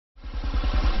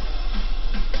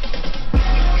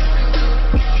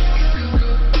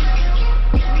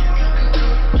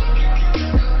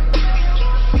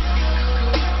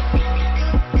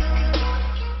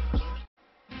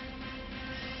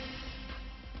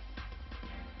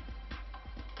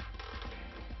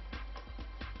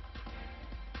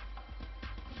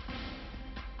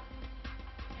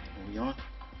We on?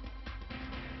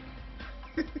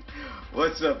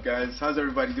 What's up, guys? How's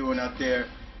everybody doing out there?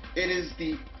 It is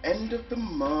the end of the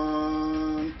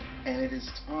month, and it is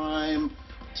time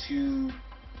to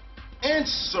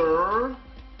answer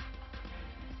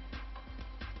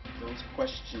those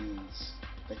questions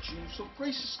that you so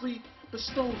graciously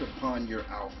bestowed upon your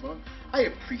alpha. I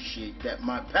appreciate that,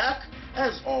 my pack.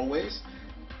 As always,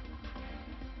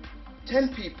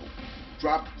 10 people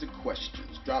dropped the questions.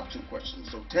 Drop 2 questions.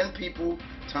 So 10 people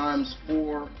times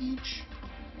 4 each.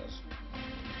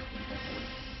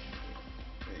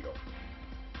 There you go.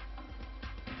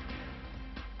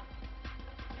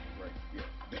 Right, yeah.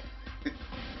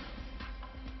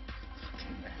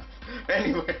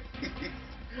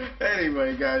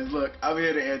 Anyway, guys, look, I'm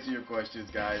here to answer your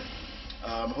questions, guys.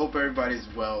 Hope everybody's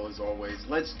well, as always.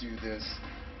 Let's do this.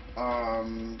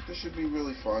 This should be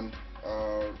really fun.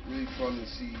 Really fun to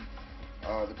see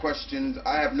the questions.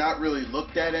 I have not really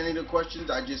looked at any of the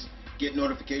questions. I just get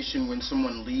notification when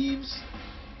someone leaves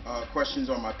questions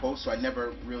on my post, so I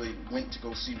never really went to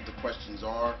go see what the questions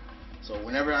are. So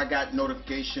whenever I got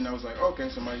notification, I was like, okay,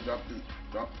 somebody dropped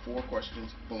 4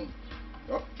 questions. Boom.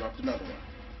 Oh, dropped another one.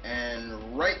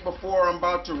 And right before I'm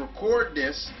about to record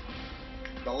this,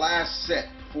 the last set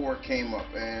 4 came up,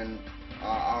 and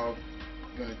I'm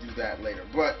gonna do that later.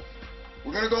 But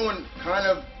we're gonna go in kind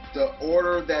of the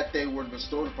order that they were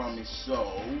bestowed upon me.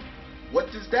 So,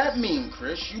 what does that mean,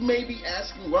 Chris? You may be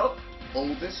asking, well,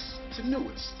 oldest to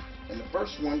newest. And the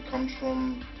first one comes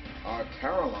from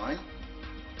Caroline,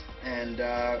 and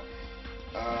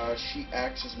she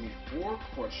asks me 4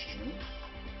 questions.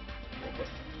 4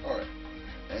 questions. All right.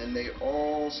 And they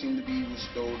all seem to be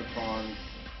bestowed upon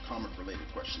comic-related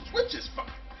questions, which is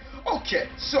fine. Okay,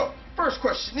 so first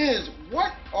question is,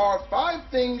 what are 5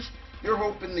 things you're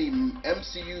hoping the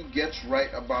MCU gets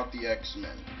right about the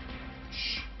X-Men?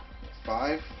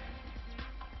 5?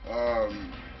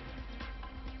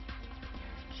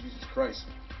 Jesus Christ.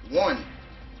 1,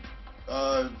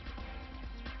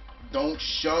 don't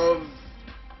shove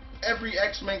every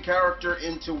X-Men character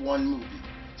into one movie.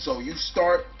 So you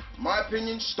start, my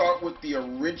opinion, start with the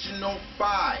original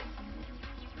 5.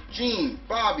 Jean,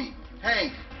 Bobby,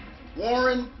 Hank,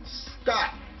 Warren,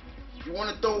 Scott. If you want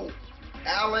to throw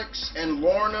Alex and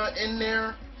Lorna in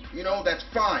there, you know, that's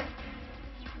fine.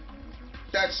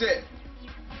 That's it.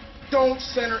 Don't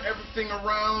center everything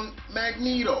around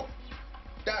Magneto.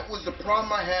 That was the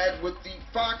problem I had with the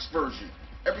Fox version.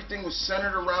 Everything was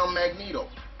centered around Magneto.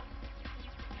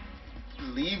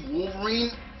 Leave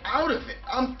Wolverine out of it.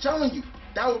 I'm telling you,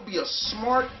 that would be a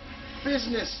smart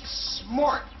business.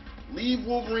 Smart. Leave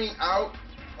Wolverine out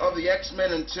of the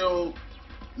X-Men until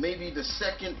maybe the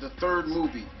 2nd, the 3rd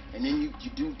movie, and then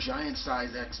you do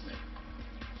giant-size X-Men.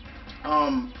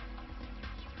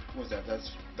 What was that?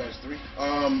 That's 3.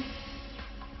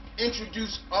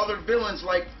 Introduce other villains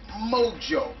like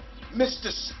Mojo,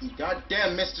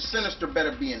 Goddamn, Mr. Sinister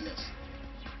better be in this.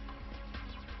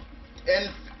 And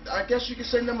I guess you could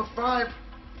say number 5.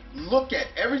 Look at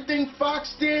everything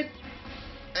Fox did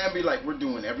and be like, we're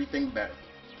doing everything better.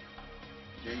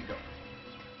 There you go.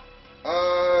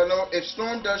 No, if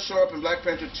Storm does show up in Black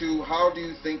Panther 2, how do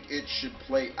you think it should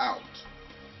play out?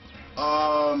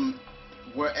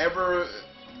 Wherever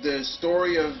the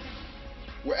story of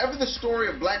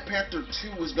Black Panther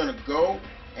 2 is gonna go,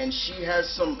 and she has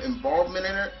some involvement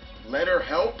in it, let her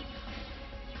help.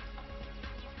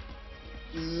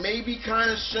 Maybe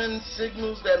kind of send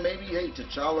signals that maybe, hey,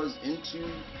 T'Challa's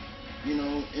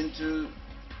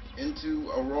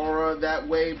into Aurora that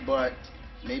way, but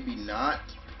maybe not,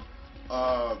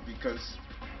 because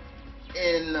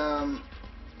in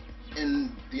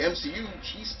the MCU,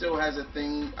 she still has a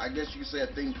thing, I guess you could say a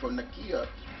thing for Nakia,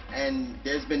 and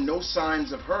there's been no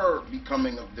signs of her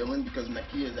becoming a villain, because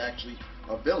Nakia is actually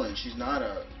a villain. She's not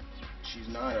a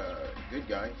good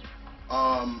guy.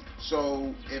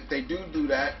 So if they do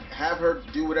that, have her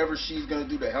do whatever she's gonna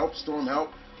do to help Storm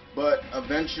but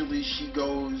eventually she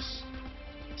goes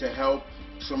to help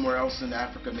somewhere else in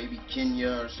Africa, maybe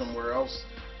Kenya or somewhere else,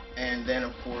 and then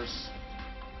of course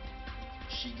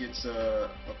she gets a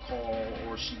call,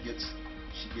 or she gets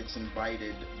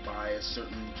invited by a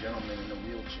certain gentleman in a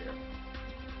wheelchair.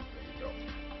 There you go.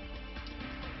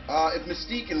 If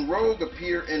Mystique and Rogue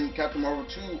appear in Captain Marvel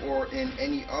 2 or in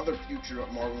any other future of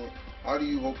Marvel, how do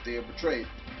you hope they are portrayed?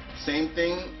 Same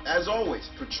thing as always.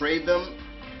 Portray them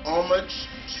homage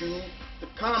to the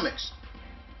comics.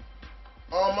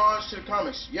 Homage to the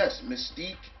comics. Yes,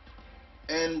 Mystique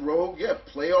and Rogue, yeah,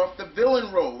 play off the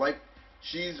villain role. Like,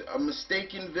 she's a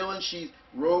mistaken villain.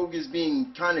 Rogue is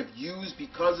being kind of used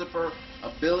because of her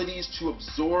abilities to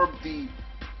absorb the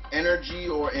energy,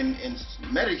 or in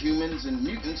metahumans and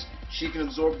mutants, she can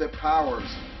absorb their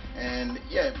powers. And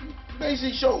yeah,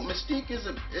 basically show Mystique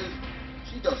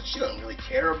she doesn't really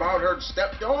care about her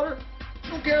stepdaughter.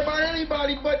 She don't care about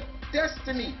anybody but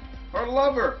Destiny, her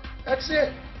lover. That's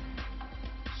it.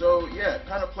 So yeah,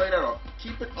 kind of play that off.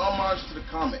 Keep it homage to the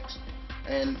comics.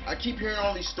 And I keep hearing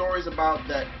all these stories about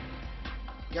that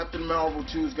Captain Marvel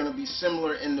 2 is going to be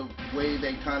similar in the way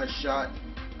they kind of shot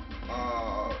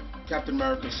Captain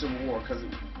America Civil War, because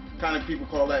kind of people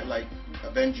call that like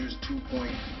Avengers 2.1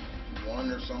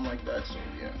 or something like that. So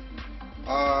yeah.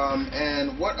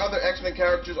 And what other X-Men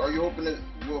characters are you hoping that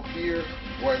will appear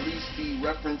or at least be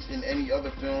referenced in any other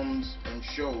films and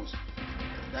shows?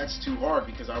 That's too hard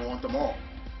because I want them all.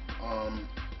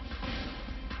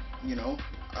 You know,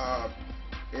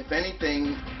 if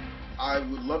anything, I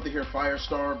would love to hear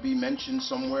Firestar be mentioned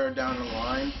somewhere down the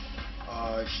line.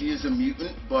 She is a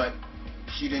mutant, but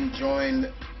she didn't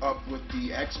join up with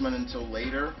the X-Men until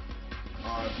later.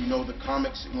 If you know the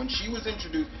comics, when she was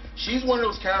introduced, she's one of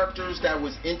those characters that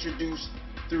was introduced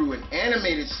through an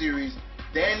animated series,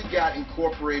 then got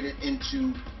incorporated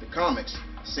into the comics.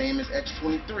 Same as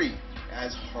X-23,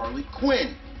 as Harley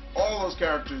Quinn. All those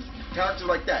characters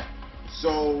like that.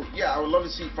 So yeah, I would love to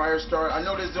see Firestar. I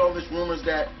know there's all these rumors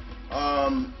that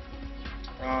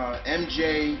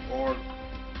MJ or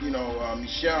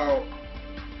Michelle,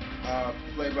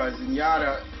 played by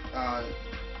Zenyatta,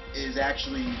 is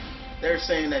actually, they're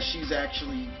saying that she's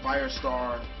actually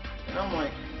Firestar, and I'm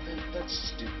like, that's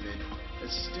stupid.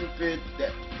 It's stupid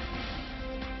that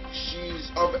she's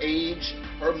of age.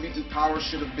 Her mutant power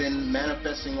should have been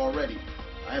manifesting already.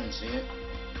 I haven't seen it,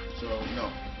 so no.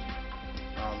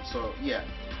 So yeah,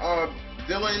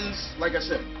 villains, like I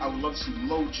said, I would love to see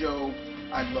Mojo.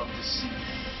 I'd love to see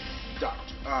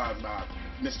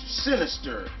Mr.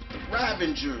 Sinister, the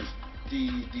Ravengers, the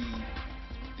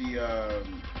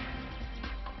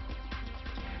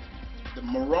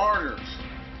Marauders.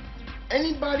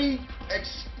 Anybody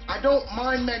I don't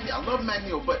mind Magneto. I love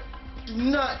Magneto, but do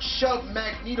not shove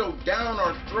Magneto down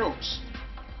our throats.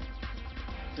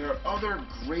 There are other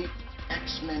great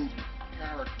X-Men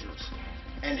characters.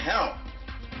 And hell,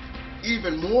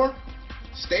 even more,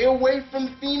 stay away from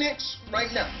the Phoenix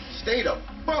right now. Stay the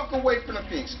fuck away from the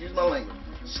Phoenix. Excuse my language.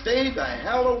 Stay the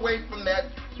hell away from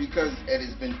that, because it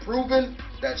has been proven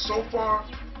that so far,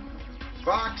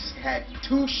 Fox had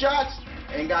 2 shots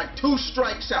and got 2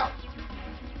 strikes out.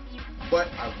 But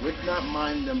I would not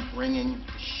mind them bringing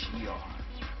the Shi'ar.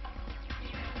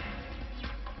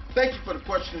 Thank you for the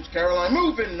questions, Caroline.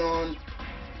 Moving on.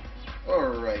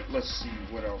 Alright, let's see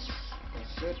what else. Let's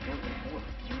see.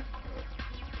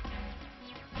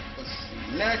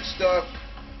 Next up,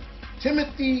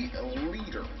 Timothy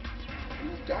Leader. Who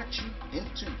got you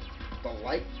into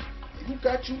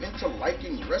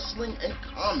liking wrestling and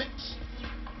comics?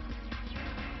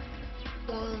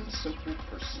 One simple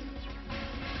person.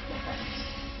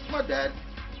 My dad.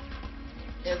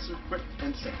 Answer quick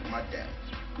and simple. My dad.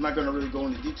 I'm not gonna really go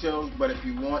into details, but if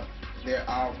you want,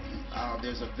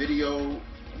 there's a video.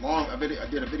 I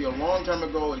did a video a long time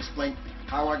ago explaining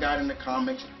how I got into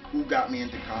comics, who got me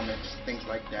into comics, things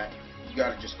like that. You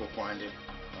gotta just go find it.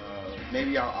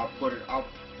 Maybe I'll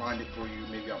find it for you.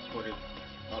 Maybe I'll put it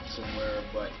up somewhere.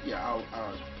 But yeah,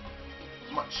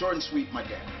 short and sweet. My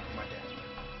dad.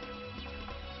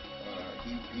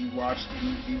 He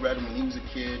read them when he was a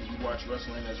kid. He watched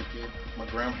wrestling as a kid. My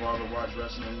grandfather watched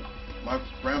wrestling. My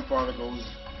grandfather goes,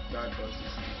 God bless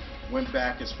us, went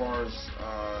back as far as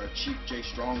Chief J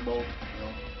Strongbow,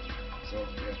 So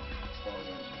yeah, as far as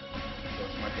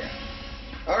that's my dad.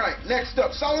 All right, next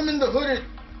up, Solomon the Hooded.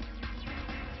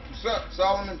 What's up,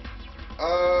 Solomon?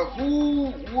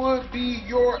 Who would be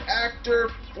your actor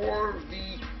for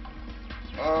the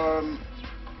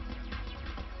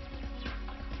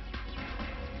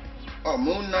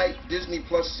Moon Knight Disney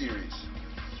Plus series?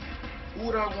 Who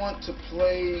would I want to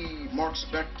play Mark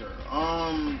Spector?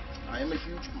 I am a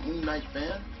huge Moon Knight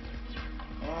fan.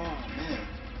 Oh man,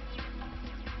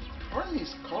 part of me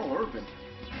is Carl Urban.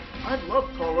 I'd love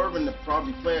Carl Urban to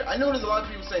probably play it. I know there's a lot of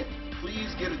people saying,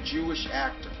 please get a Jewish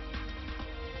actor.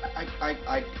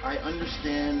 I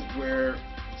understand where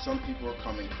some people are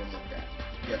coming from with that.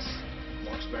 Yes,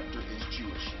 Mark Spector is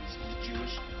Jewish. He's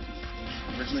Jewish.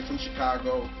 He's originally from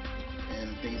Chicago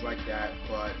and things like that.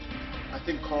 But I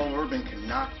think Carl Urban can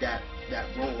knock that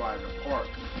role out of the park.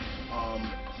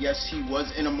 Yes, he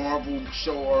was in a Marvel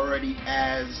show already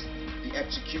as the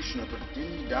Executioner, but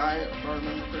didn't he die, if I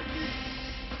remember correctly?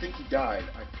 I think he died.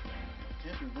 I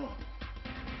can't be wrong.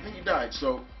 I think he died.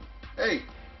 So, hey,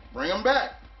 bring him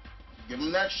back. Give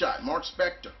him that shot. Mark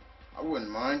Spector. I wouldn't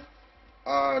mind.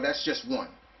 That's just one.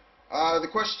 The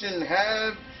question: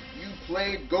 have you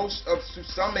played Ghost of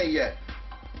Tsushima yet?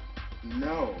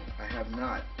 No, I have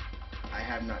not. I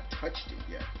have not touched it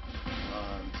yet.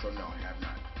 So no, I have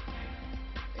not.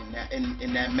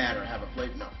 In that matter, have I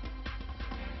played? No.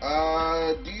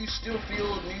 Do you still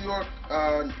feel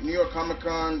New York Comic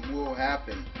Con will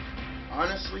happen?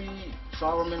 Honestly,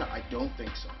 Solomon, I don't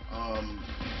think so.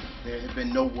 There have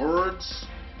been no words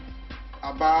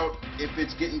about if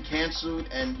it's getting canceled,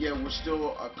 and yeah, we're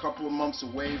still a couple of months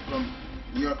away from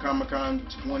New York Comic Con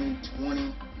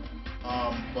 2020.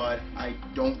 But I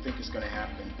don't think it's gonna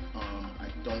happen. I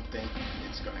don't think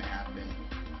it's gonna happen.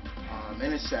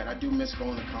 And it's sad. I do miss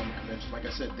going to comic conventions. Like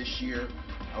I said, this year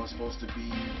I was supposed to be,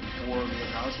 before New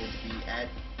York, I was supposed to be at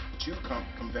 2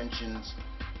 conventions.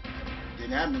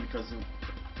 Didn't happen because of the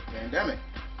pandemic.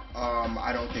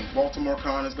 I don't think Baltimore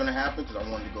Con is going to happen because I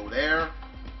wanted to go there.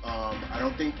 I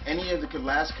don't think any of the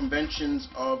last conventions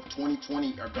of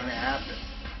 2020 are going to happen.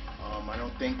 I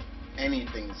don't think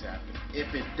anything is happening.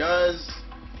 If it does,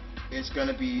 it's going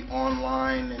to be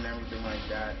online and everything like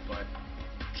that. But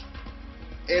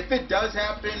if it does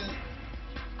happen,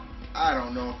 I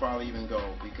don't know if I'll even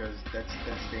go, because that's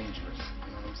dangerous.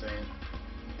 You know what I'm saying?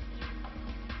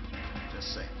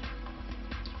 Just saying.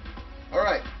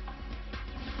 Alright.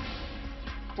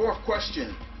 4th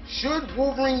question. Should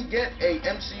Wolverine get a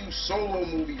MCU solo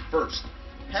movie first?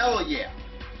 Hell yeah.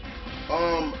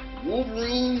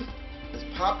 Wolverine, as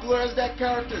popular as that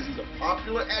character is, he's a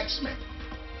popular X-Men.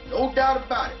 No doubt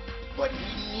about it. But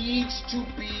he needs to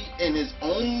be in his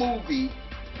own movie,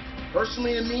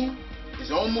 personally to me,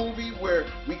 his own movie where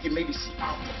we can maybe see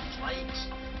Alpha Flight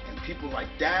and people like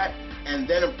that. And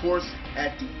then, of course,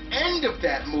 at the end of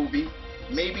that movie,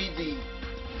 maybe the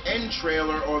end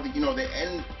trailer or the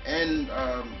end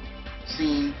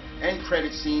scene, end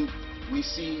credit scene, we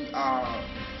see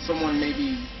someone,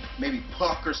 maybe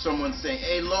Puck or someone saying,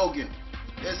 "Hey Logan,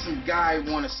 there's some guy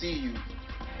want to see you,"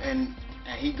 and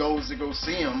he goes to go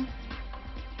see him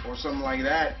or something like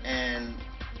that, and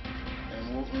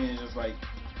Wolverine is just like,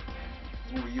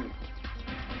 "Who are you?"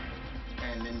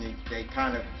 And then they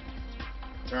kind of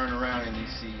turn around and you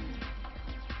see,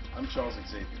 "I'm Charles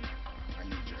Xavier. I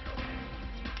need your help."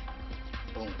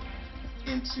 Boom.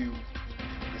 Into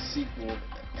the sequel of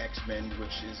X-Men,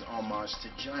 which is homage to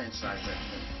Giant Size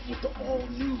X-Men with the all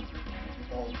new,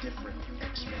 all different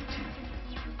X-Men team.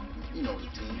 You know the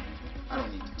team. I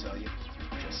don't need to tell you.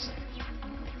 Just saying.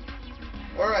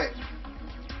 Alright.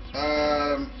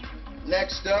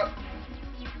 Next up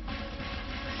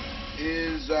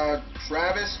is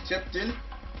Travis Tipton.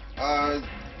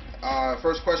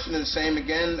 First question is the same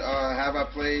again. Have I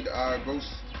played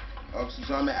Ghost of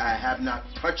Tsushima? I have not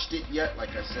touched it yet, like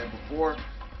I said before.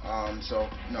 So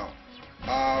no.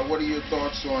 What are your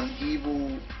thoughts on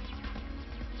Evil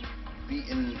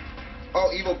beating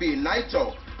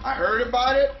Naito? I heard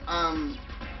about it.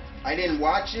 I didn't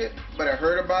watch it, but I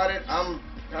heard about it. I'm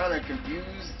kind of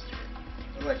confused.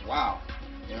 I was like, wow.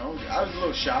 You know, I was a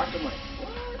little shocked. I'm like,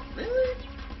 what? Really?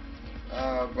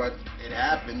 But it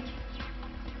happened.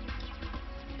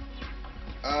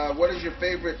 What is your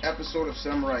favorite episode of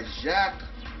Samurai Jack?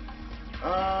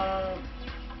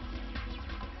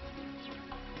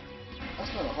 That's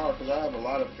kind of hard because I have a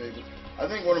lot of favorites. I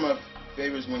think one of my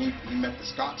favorites when he met the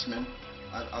Scotsman.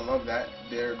 I love that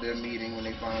their meeting when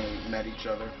they finally met each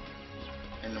other,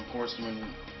 and of course when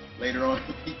later on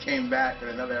he came back in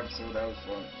another episode. That was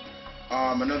fun.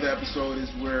 Another episode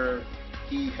is where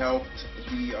he helped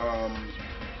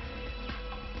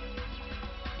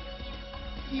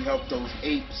those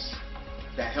apes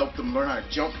that helped them learn how to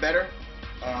jump better.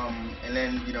 And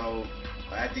then, you know,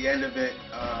 at the end of it,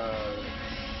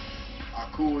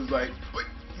 Aku was like, "But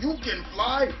you can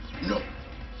fly? No,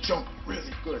 jump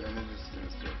really good." And it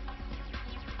was good.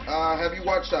 Have you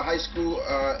watched High School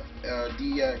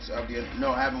DX?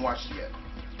 No, I haven't watched it yet.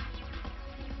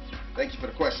 Thank you for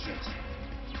the questions.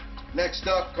 Next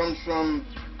up comes from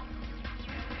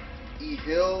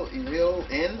Ehil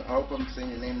N. I hope I'm saying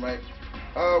your name right.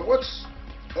 What's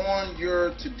on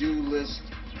your to-do list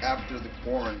after the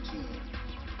quarantine?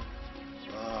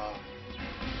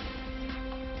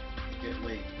 Get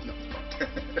laid. No,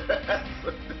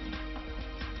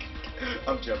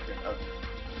 I'm joking.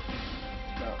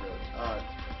 Not really.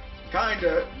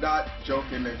 Kinda, not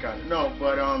joking and kinda. No,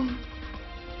 but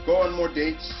go on more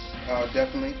dates.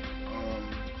 Definitely.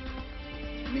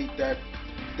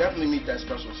 Definitely meet that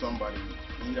special somebody.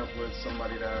 Meet up with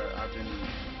somebody that I've been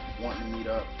wanting to meet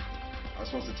up. I was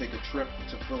supposed to take a trip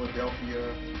to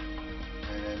Philadelphia,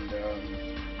 and I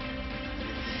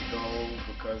didn't go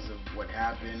because of what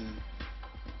happened,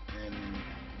 and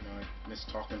you know, miss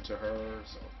talking to her,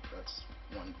 so that's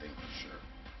one thing for sure.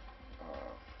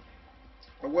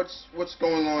 But what's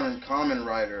going on in Kamen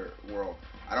Rider world?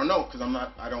 I don't know, because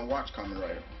I don't watch Kamen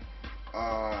Rider.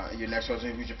 Your next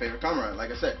question is, who's your favorite Kamen Rider?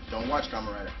 Like I said, don't watch Kamen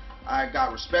Rider. I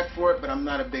got respect for it, but I'm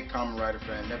not a big Kamen Rider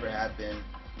fan. Never have been.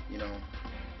 You know,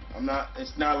 I'm not.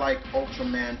 It's not like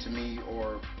Ultraman to me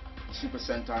or Super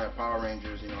Sentai or Power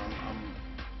Rangers. You know,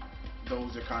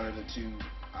 those are kind of the two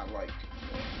I like.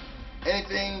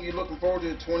 Anything you're looking forward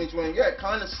to 2020? Yeah,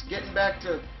 kind of getting back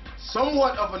to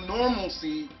somewhat of a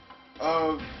normalcy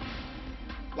of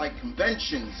like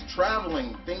conventions,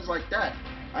 traveling, things like that.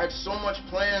 I had so much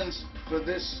plans for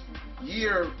this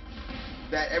year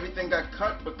that everything got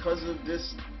cut because of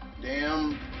this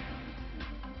damn.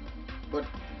 But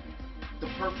the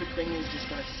perfect thing is just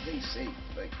gotta stay safe.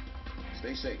 Like,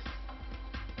 stay safe.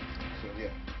 So yeah.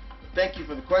 Thank you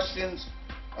for the questions.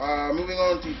 Moving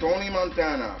on to Tony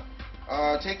Montana.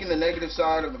 Taking the negative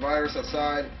side of the virus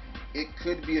aside, it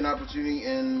could be an opportunity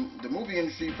in the movie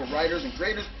industry for writers and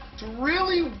creators to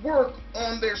really work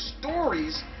on their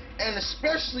stories, and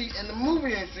especially in the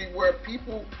movie industry where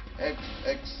people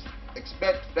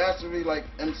expect vastly like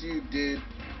MCU did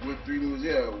with 3 movies.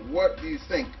 Yeah, what do you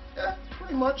think? Yeah,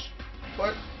 pretty much.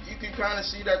 But you can kind of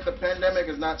see that the pandemic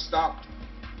has not stopped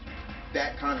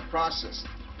that kind of process.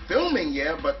 Filming,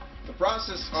 yeah, but the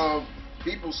process of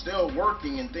people still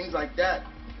working and things like that,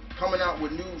 coming out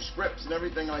with new scripts and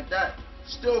everything like that,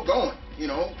 still going, you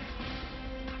know.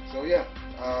 So yeah,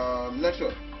 next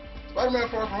one. Spider-Man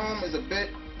Far From Home is a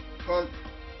bit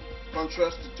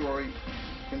contradictory.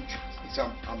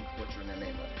 I'm butchering their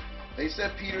name. They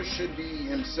said Peter should be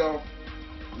himself,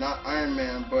 not Iron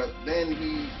Man, but then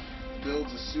he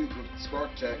builds a suit with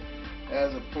Spark Tech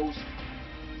as a post,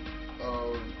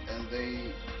 and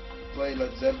they play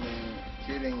Led Zeppelin.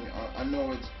 Kidding. I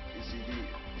know it's ECD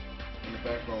in the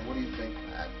background. What do you think?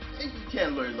 You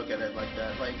can't really look at it like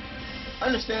that. Like, I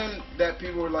understand that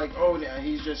people were like, oh, yeah,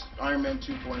 he's just Iron Man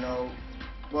 2.0,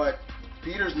 but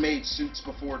Peter's made suits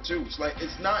before too. It's like,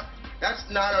 that's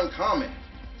not uncommon.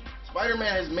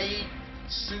 Spider-Man has made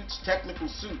suits, technical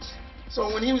suits.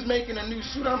 So when he was making a new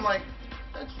suit, I'm like,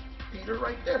 that's Peter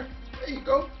right there. There you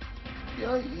go. You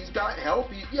know, he's got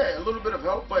help. Yeah, a little bit of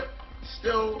help, but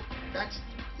still, that's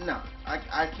no.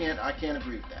 I can't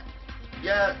agree with that.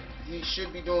 Yeah, he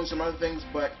should be doing some other things,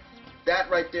 but that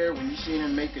right there, when you see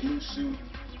him make a new suit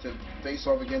to face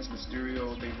off against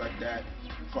Mysterio and things like that,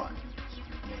 fine.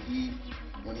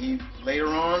 When he later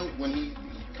on, when he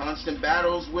constant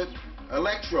battles with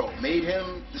Electro, made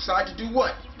him decide to do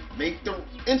what? Make the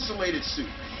insulated suit.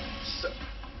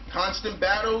 Constant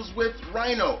battles with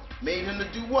Rhino made him to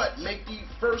do what? Make the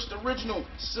first original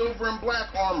silver and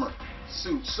black armor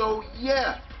suit. So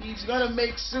yeah, he's gonna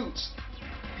make suits.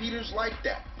 Peter's like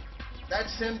that.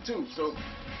 That's him too. So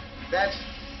that's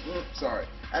sorry.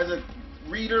 As a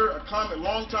reader, a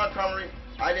long-time comic reader,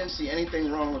 I didn't see anything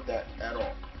wrong with that at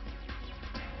all.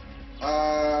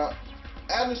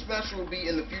 Adam Smasher will be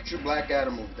in the future Black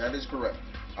Adam movie. That is correct.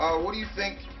 What do you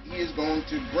think he is going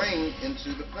to bring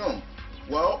into the film?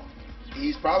 Well,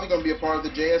 he's probably going to be a part of the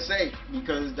JSA,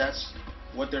 because that's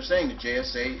what they're saying. The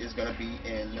JSA is going to be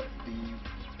in the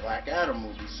Black Adam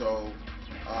movie. So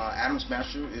Adam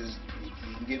Smasher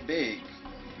he can get big,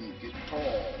 he can get tall,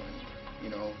 and, you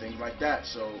know, things like that.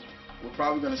 So we're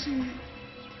probably going to see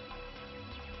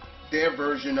their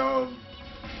version of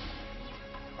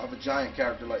a giant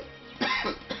character, like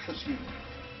excuse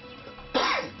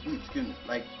me,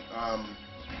 like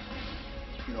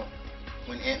you know,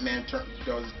 when Ant-Man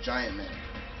does Giant Man,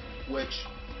 which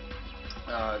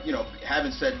you know,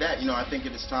 having said that, you know, I think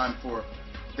it is time for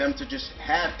them to just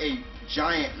have a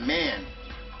Giant Man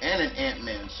and an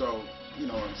Ant-Man. So you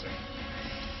know what I'm saying.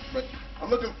 But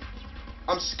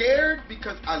I'm scared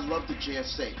because I love the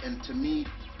JSA, and to me,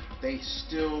 they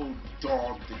still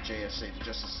dog the JSA, the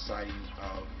Justice Society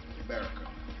of America.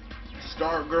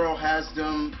 Stargirl has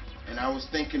them, and I was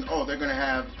thinking, oh, they're gonna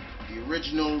have the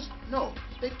originals. No,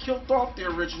 they killed off the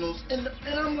originals, and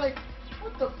I'm like,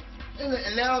 what the?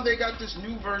 And now they got this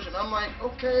new version. I'm like,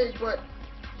 okay, but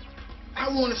I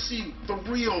want to see the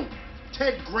real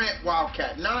Ted Grant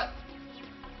Wildcat, not.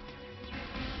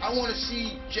 I want to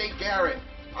see Jay Garrett.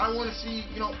 I want to see,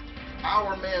 you know,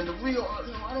 Our Man, the real.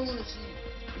 You know, I don't want to see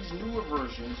these newer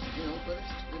versions, you know, but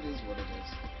it is what it is.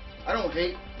 I don't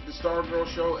hate the Stargirl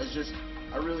show. It's just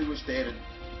I really wish they didn't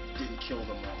kill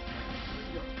them all.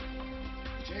 You know,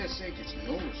 JSA gets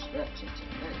no respect sometimes.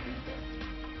 I hate that.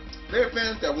 There are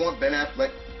fans that want Ben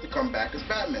Affleck to come back as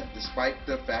Batman, despite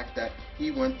the fact that he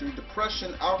went through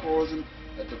depression, alcoholism,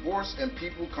 a divorce, and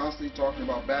people constantly talking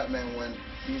about Batman when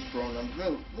he was growing up in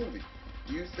the movie.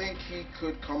 Do you think he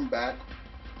could come back,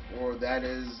 or that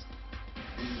is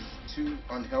too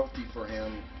unhealthy for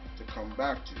him to come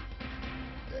back to?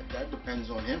 That depends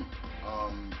on him.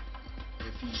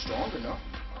 If he's strong enough,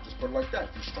 I'll just put it like that.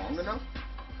 If he's strong enough,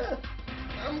 yeah,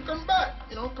 let him come back.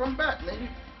 Come back. Maybe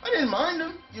I didn't mind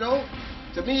him.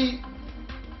 To me,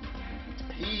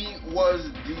 he was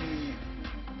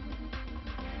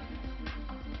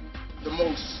the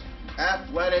most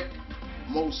athletic,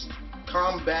 most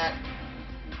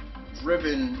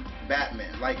combat-driven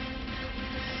Batman. Like,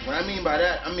 what I mean by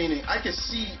that, I could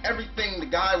see everything the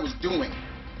guy was doing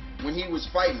when he was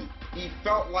fighting. He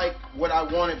felt like what I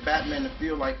wanted Batman to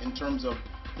feel like in terms of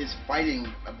his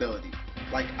fighting ability.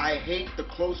 Like, I hate the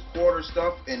close quarter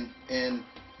stuff, and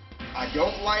I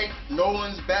don't like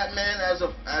Nolan's Batman as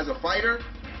a fighter,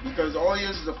 because all he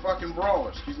is a fucking brawler.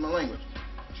 Excuse my language.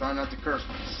 Try not to curse.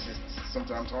 It's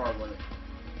sometimes hard when a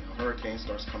hurricane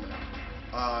starts coming out.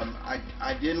 I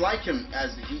didn't like him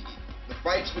as the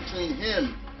fights between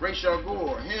him, Ra's al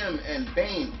Ghul, him and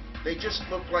Bane. They just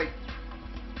looked like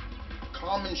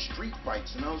common street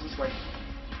fights, and I was like,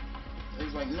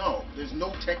 no, there's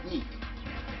no technique.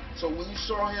 So when you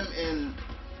saw him in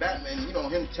Batman,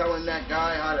 him telling that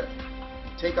guy how to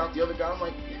take out the other guy, I'm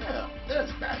like, yeah,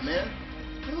 that's Batman.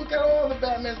 You look at all the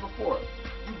Batmans before,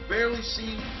 you barely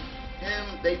see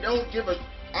him. They don't give an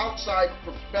outside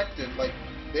perspective. Like,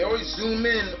 they always zoom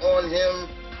in on him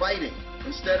fighting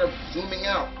instead of zooming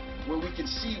out, where we can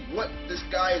see what this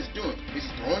guy is doing. Is he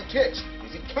throwing kicks?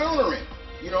 Is he countering?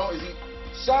 Is he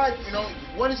side?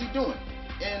 What is he doing?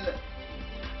 And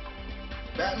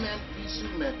Batman v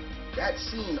Superman, that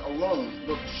scene alone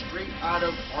looked straight out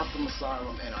of Arkham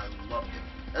Asylum, and I loved it.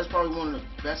 That's probably one of the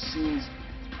best scenes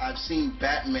I've seen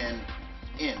Batman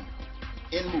in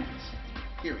movies,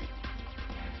 period.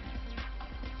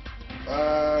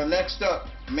 Next up,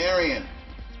 Marion.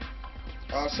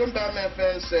 Some Batman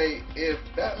fans say if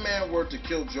Batman were to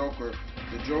kill Joker,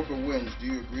 the Joker wins. Do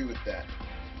you agree with that?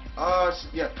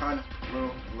 Yeah, kind of,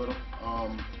 a little.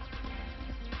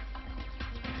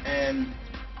 And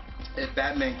if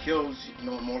Batman kills,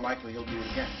 more likely he'll do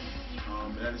it again.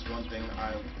 That is one thing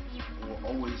I will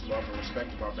always love and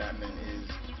respect about Batman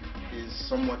is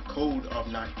somewhat code of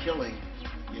not killing,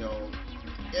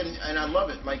 and I love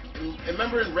it. Like,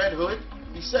 remember in Red Hood,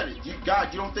 he said it. You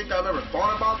don't think I've ever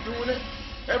thought about doing it?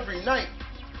 Every night.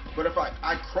 But if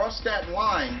I cross that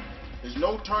line, there's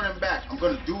no turning back. I'm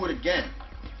going to do it again.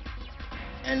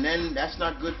 And then that's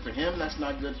not good for him. That's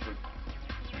not good for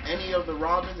any of the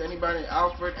Robins, anybody,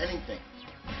 Alfred, anything.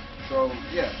 So,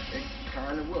 yeah, it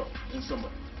kind of will in some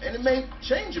way. And it may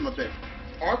change him a bit.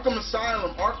 Arkham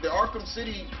Asylum, the Arkham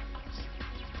City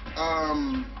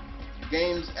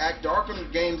the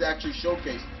Arkham games actually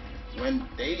showcased when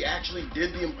they actually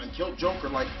did and killed Joker.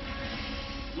 Like,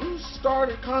 Bruce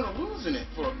started kind of losing it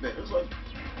for a bit. It was like,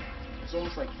 it's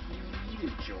almost like he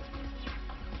needed Joker.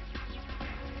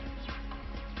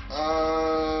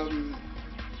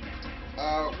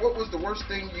 What was the worst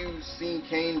thing you've seen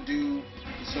Kane do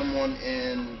to someone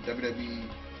in WWE?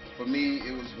 For me,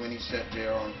 it was when he set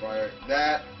JR on fire.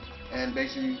 That, and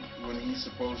basically when he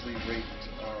supposedly raped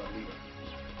Lita.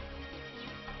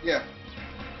 Yeah.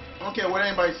 I don't care what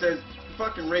anybody says. He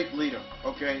fucking raped Lita,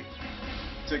 okay?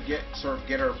 To get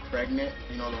her pregnant.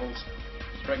 The whole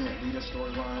pregnant Lita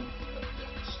storyline.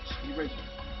 He raped her,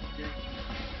 okay?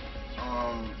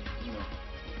 Okay.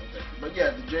 But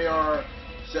yeah, the JR,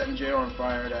 setting JR on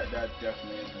fire, that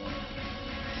definitely is one.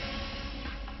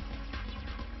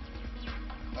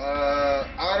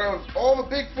 Out of all the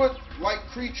Bigfoot-like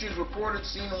creatures reported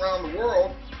seen around the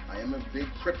world, I am a big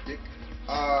cryptic.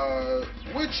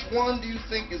 Which one do you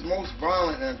think is most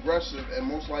violent and aggressive and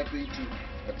most likely to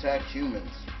attack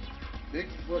humans?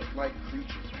 Bigfoot-like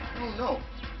creatures. I don't know.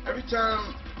 Every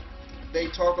time they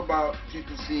talk about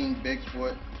people seeing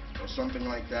Bigfoot or something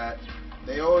like that,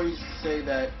 they always say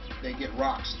that they get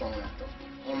rocks thrown at them.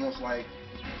 Almost like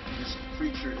this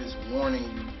creature is warning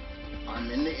you,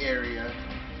 I'm in the area,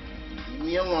 leave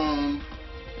me alone.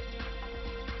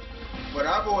 But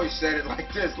I've always said it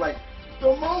like this, like,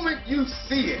 the moment you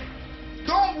see it,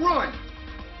 don't run.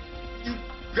 You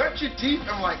gut your teeth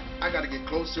and like, I gotta get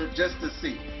closer just to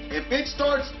see. If it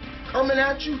starts coming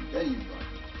at you, then you run.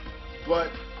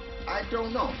 But I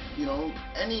don't know.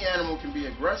 Any animal can be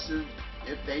aggressive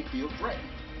if they feel threatened.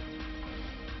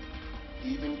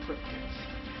 Even cryptids.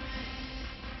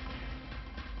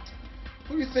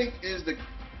 Who do you think is the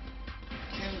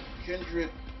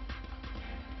kindred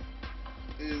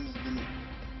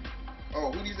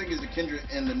who do you think is the kindred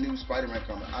in the new Spider-Man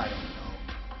comic? I don't know.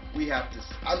 We have to.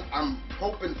 I'm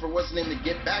hoping for what's his name to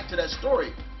get back to that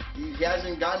story. he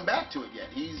hasn't gotten back to it yet.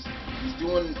 He's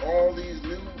doing all these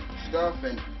new stuff,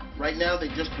 and right now they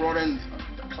just brought in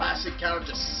the classic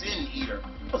character Sin Eater.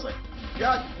 I was like,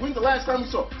 God, when's the last time we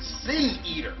saw Sin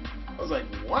Eater? I was like,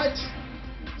 what?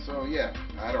 So yeah,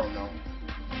 I don't know.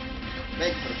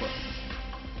 Thank you for the question.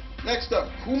 Next up,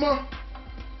 Kuma.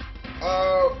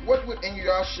 What would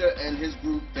Inuyasha and his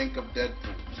group think of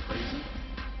Deadpool? It's crazy.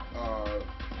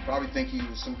 Probably think he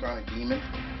was some kind of demon.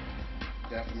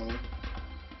 Definitely.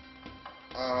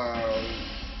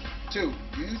 2.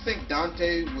 Do you think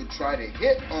Dante would try to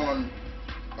hit on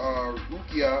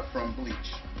Rukia from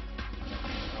Bleach?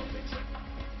 I don't think so.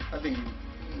 I think he,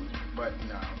 but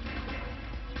no.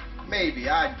 Maybe.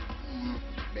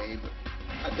 Babe.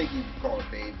 I think he'd call it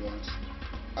babe once.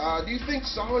 Do you think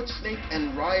Solid Snake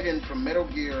and Raiden from Metal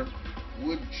Gear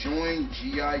would join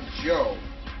G.I. Joe?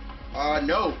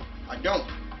 No, I don't.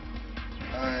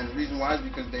 And the reason why is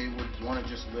because they would want to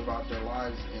just live out their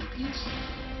lives in peace.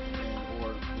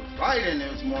 Or with Raiden,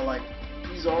 it's more like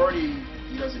he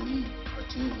doesn't need a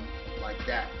team like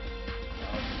that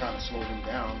to kind of slow him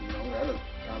down. You know, that'll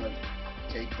kind of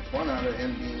take the fun out of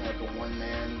him being like a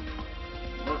one-man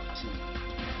work team.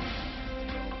 You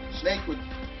know, Snake would,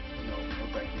 no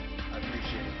thank you. I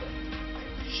appreciate it, but I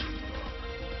appreciate it all.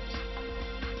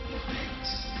 No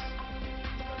thanks.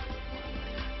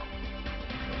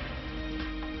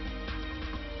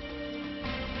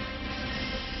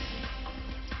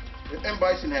 If M.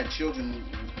 Bison had children,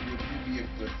 would he be a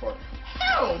good father?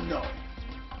 Hell no!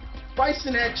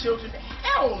 Bison had children?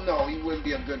 Hell no, he wouldn't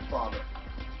be a good father.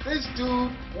 This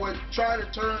dude would try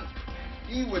to turn,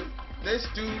 this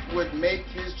dude would make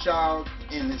his child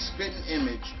in his spitting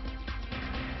image.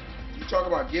 You talk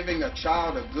about giving a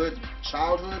child a good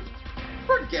childhood?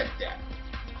 Forget that.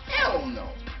 Hell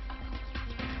no.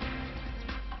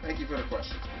 Thank you for the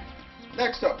question.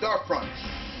 Next up, Dark Front.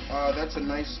 That's a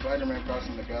nice Spider-Man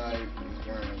costume. The guy who's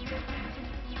wearing a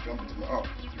jump into my... Oh,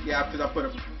 yeah, because I put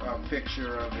a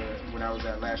picture of it when I was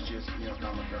at last year's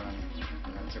Comic-Con.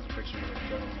 And I took a picture of a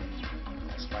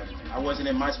gentleman as Spider-Man. I wasn't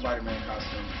in my Spider-Man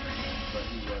costume, but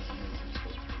he was in his.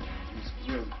 He's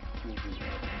a really cool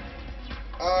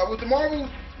dude. With the Marvel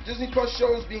Disney Plus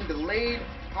shows being delayed,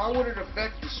 how would it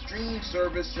affect the streaming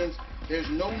service since there's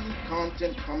no new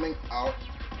content coming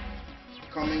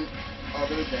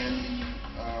other than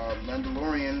the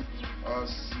Mandalorian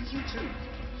Season 2?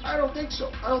 I don't think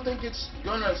so. I don't think it's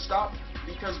gonna stop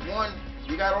because one,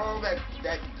 you got all that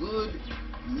good,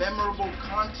 memorable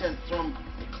content from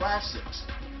the classics.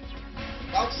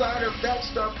 Outside of that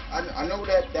stuff, I know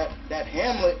that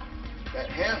Hamlet,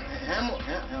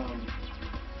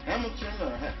 Hamilton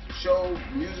show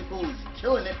musical is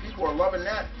killing it. People are loving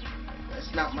that.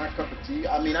 That's not my cup of tea.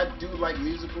 I mean, I do like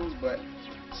musicals, but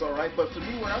it's alright. But for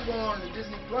me, when I go on to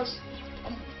Disney Plus,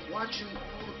 I'm watching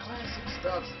all the classic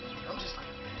stuff. I'm just like,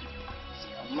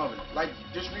 I'm loving it. Like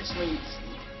just recently,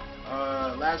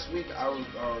 last week, I was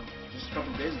just a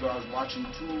couple of days ago, I was watching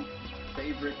 2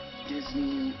 favorite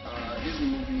Disney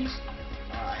movies.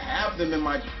 I have them in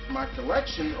my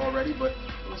collection already, but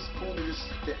it was cool to just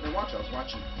sit and watch. I was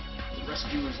watching The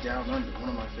Rescuers Down Under, one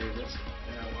of my favorites,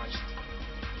 and I watched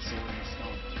Sword in the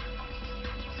Stone.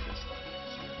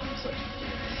 It's such a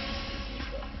cool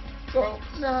stuff. So,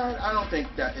 nah, I don't think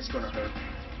that it's gonna hurt.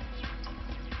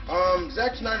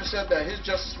 Zack Snyder said that his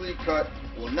Justice League cut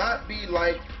will not be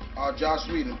like Joss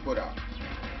Whedon put out.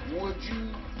 Would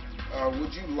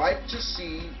you like to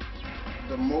see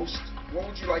the most? What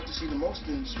would you like to see the most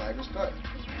in Snyder's cut?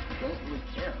 I don't really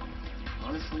care.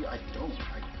 Honestly, I don't.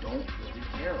 I don't really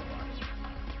care about it.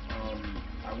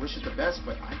 I wish it the best,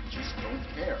 but I just don't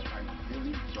care. I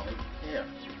really don't care.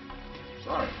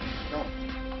 Sorry, I don't.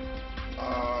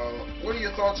 What are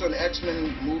your thoughts on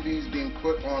X-Men movies being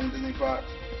put on Disney Plus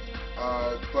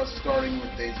starting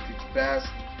with Days of Future Past?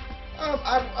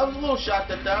 I was a little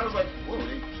shocked at that. I was like, whoa,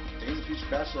 Days of Future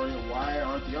Past already, why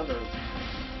aren't the others?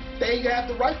 They have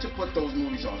the right to put those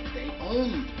movies on. They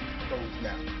own those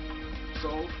now.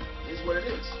 So, it's what it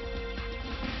is.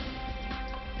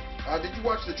 Did you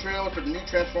watch the trailer for the new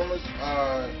Transformers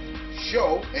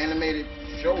show, animated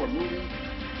show or movie?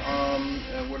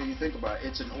 And what do you think about it?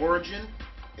 It's an origin.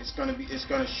 It's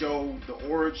gonna show the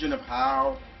origin of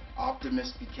how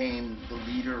Optimus became the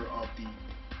leader of the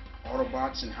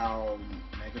Autobots and how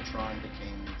Megatron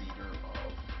became the leader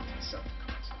of the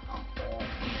Decepticons. I'm all in.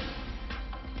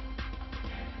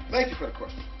 Thank you for the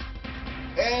question.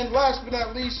 And last but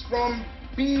not least, from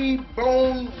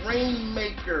B-Bone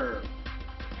Rainmaker.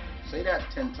 Say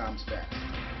that 10 times fast.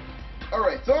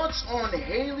 Alright, thoughts on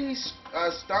Haley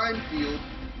Steinfeld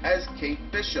as Kate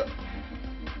Bishop.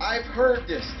 I've heard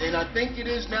this, and I think it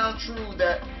is now true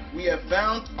that we have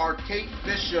found our Kate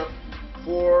Bishop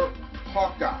for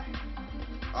Hawkeye.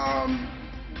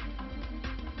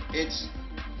 It's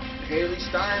Haley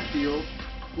Steinfeld,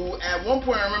 who at one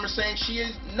point I remember saying she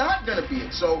is not going to be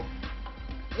it. So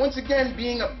once again,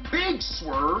 being a big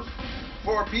swerve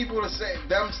for people to say,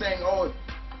 them saying, oh,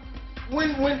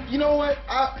 when you know what,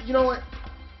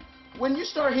 when you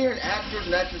start hearing actors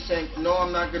and actors saying, no,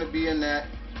 I'm not going to be in that,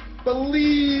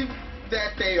 believe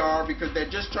that they are, because they're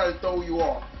just trying to throw you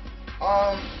off.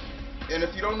 And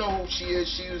if you don't know who she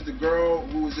was the girl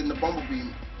who was in the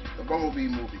Bumblebee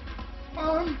movie.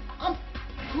 I'm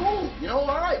cool, you know,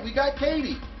 alright, we got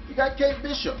Katie. We got Kate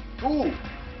Bishop. Cool.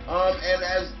 And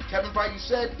as Kevin Feige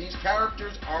said, these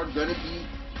characters are gonna be,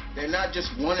 they're not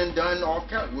just one and done off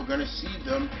character. We're gonna see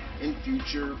them in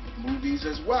future movies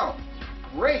as well.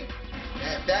 Great.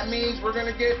 If that means we're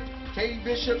gonna get Kate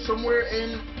Bishop somewhere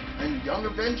in a Young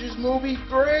Avengers movie,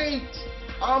 great.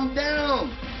 I'm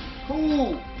down.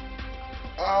 Cool.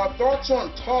 Thoughts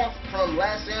on Toph from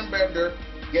Last Airbender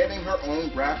getting her own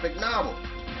graphic novel?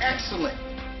 Excellent.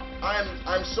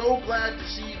 I'm so glad to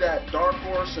see that Dark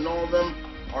Horse and all of them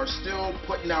are still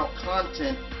putting out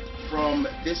content from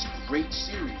this great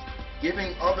series,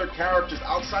 giving other characters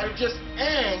outside of just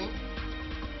Aang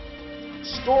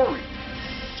story.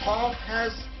 Toph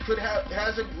has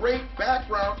a great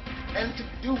background, and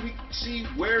we see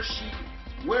where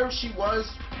she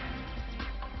was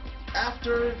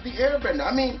after the Airbender.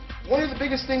 I mean, one of the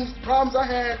biggest problems I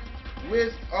had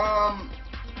with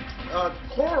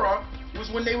Korra was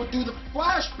when they would do the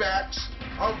flashbacks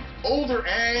of older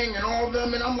Aang and all of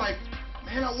them, and I'm like,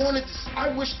 man, I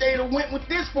wish they'd have went with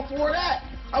this before that.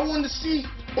 I wanted to see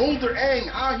older Aang,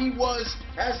 how he was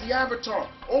as the Avatar,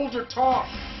 older Toph,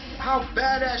 how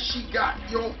badass she got,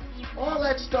 you know, all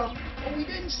that stuff. But we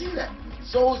didn't see that.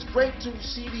 So it's great to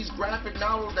see these graphic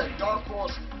novels that Dark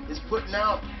Horse is putting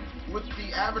out with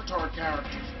the Avatar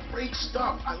characters. Great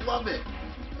stuff. I love it.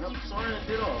 And I'm sorry I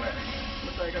did all that.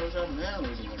 Looks like I was having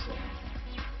aneurysm myself.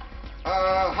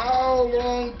 How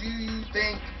long do you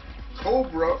think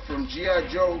Cobra from G.I.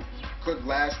 Joe could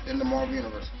last in the Marvel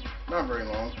Universe? Not very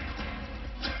long.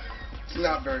 It's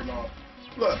not very long.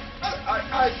 Look,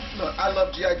 I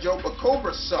love G.I. Joe, but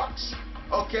Cobra sucks.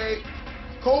 Okay?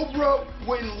 Cobra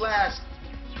wouldn't last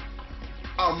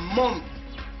a month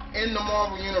in the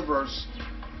Marvel Universe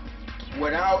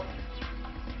without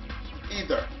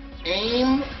either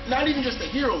AIM, not even just the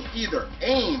heroes, either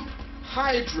AIM,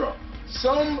 Hydra,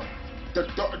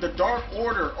 the Dark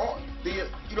Order,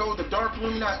 the Dark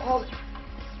Illuminati, all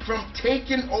from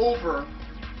taking over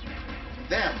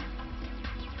them.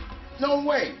 No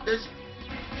way.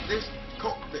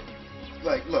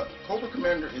 Look, Cobra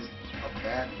Commander is a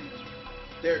bad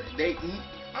leader. They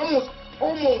almost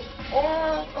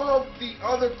all of the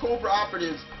other Cobra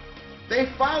operatives, they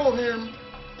follow him,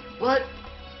 but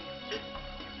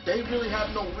they really have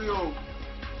no real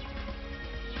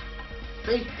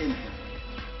faith in him.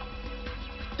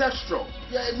 Deathstroke,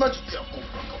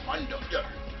 Cobra Commander, yeah.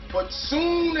 But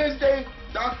soon as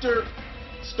Doctor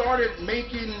started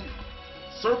making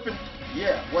Serpent,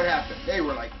 yeah, what happened? They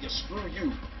were like, yeah, screw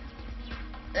you.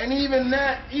 And even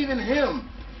him,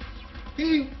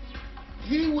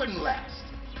 he wouldn't last.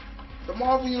 The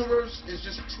Marvel Universe is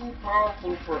just too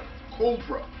powerful for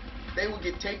Cobra. They would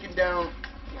get taken down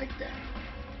like that.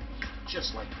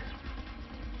 Just like that.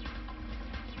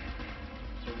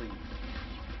 Believe.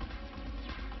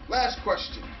 Last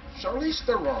question. Charlize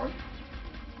Theron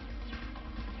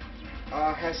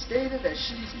has stated that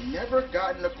she's never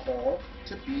gotten a call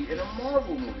to be in a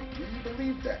Marvel movie. Do you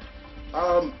believe that?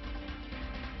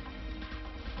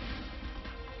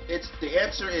 The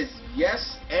answer is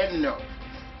yes and no.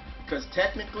 Because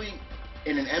technically,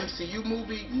 in an MCU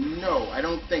movie, no, I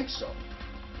don't think so.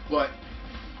 But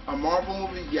a Marvel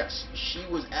movie, yes. She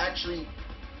was actually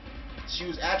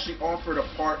offered a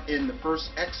part in the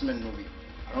first X-Men movie.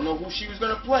 I don't know who she was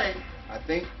going to play. I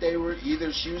think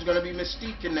either she was going to be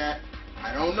Mystique in that.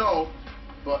 I don't know.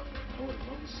 But I would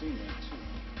love to see that too.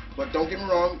 But don't get me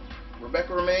wrong,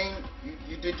 Rebecca Romijn,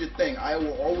 you did your thing. I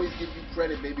will always give you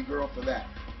credit, baby girl, for that.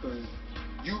 Because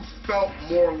you felt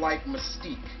more like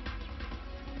Mystique.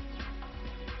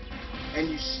 And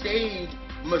you stayed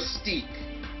Mystique.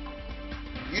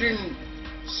 You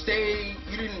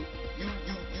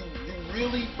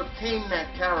really became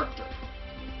that character.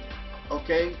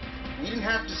 Okay? We didn't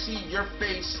have to see your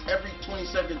face every 20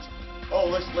 seconds. Oh,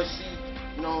 let's see,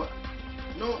 no,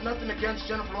 nothing against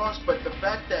Jennifer Lawrence, but the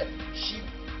fact that she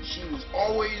was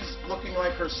always looking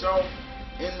like herself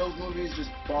in those movies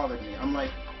just bothered me. I'm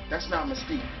like, that's not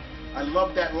Mystique. I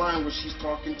love that line where she's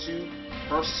talking to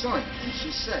her son, and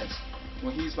she says,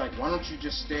 when he's like, why don't you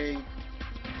just stay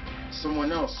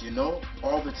someone else, you know,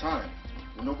 all the time,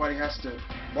 when nobody has to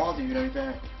bother you and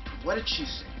everything. What did she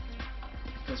say?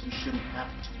 Because we shouldn't have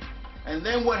to. And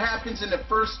then what happens in the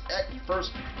first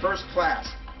class?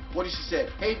 What did she say?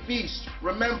 Hey Beast,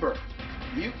 remember,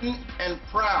 mutant and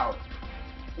proud.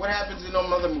 What happens in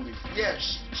them other movies? Yeah,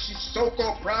 she's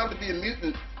so-called proud to be a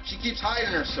mutant, she keeps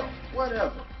hiding herself.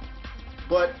 Whatever.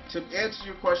 But to answer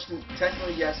your question,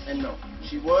 technically yes and no.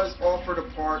 She was offered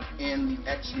a part in the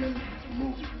X-Men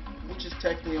movie, which is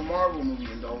technically a Marvel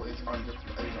movie, and though it's under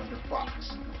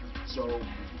Fox. So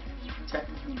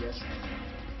technically yes and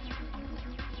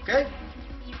no. Okay?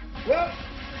 Well,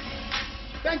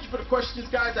 thank you for the questions,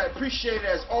 guys. I appreciate it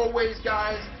as always,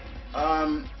 guys.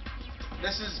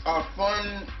 This is a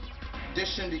fun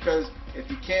edition because if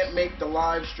you can't make the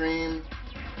live stream,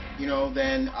 you know,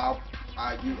 then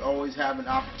you always have an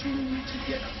opportunity to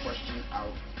get a question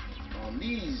out on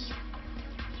these.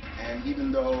 And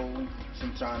even though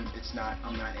sometimes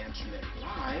I'm not answering it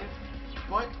live,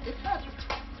 but it happens.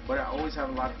 But I always have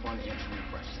a lot of fun answering your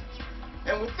questions.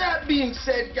 And with that being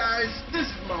said, guys, this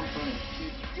is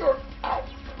TheMtVernonKid. You're out.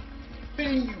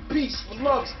 Bidding you peace with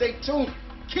love. Stay tuned.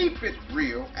 Keep it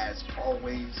real as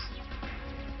always.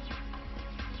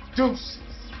 Deuces.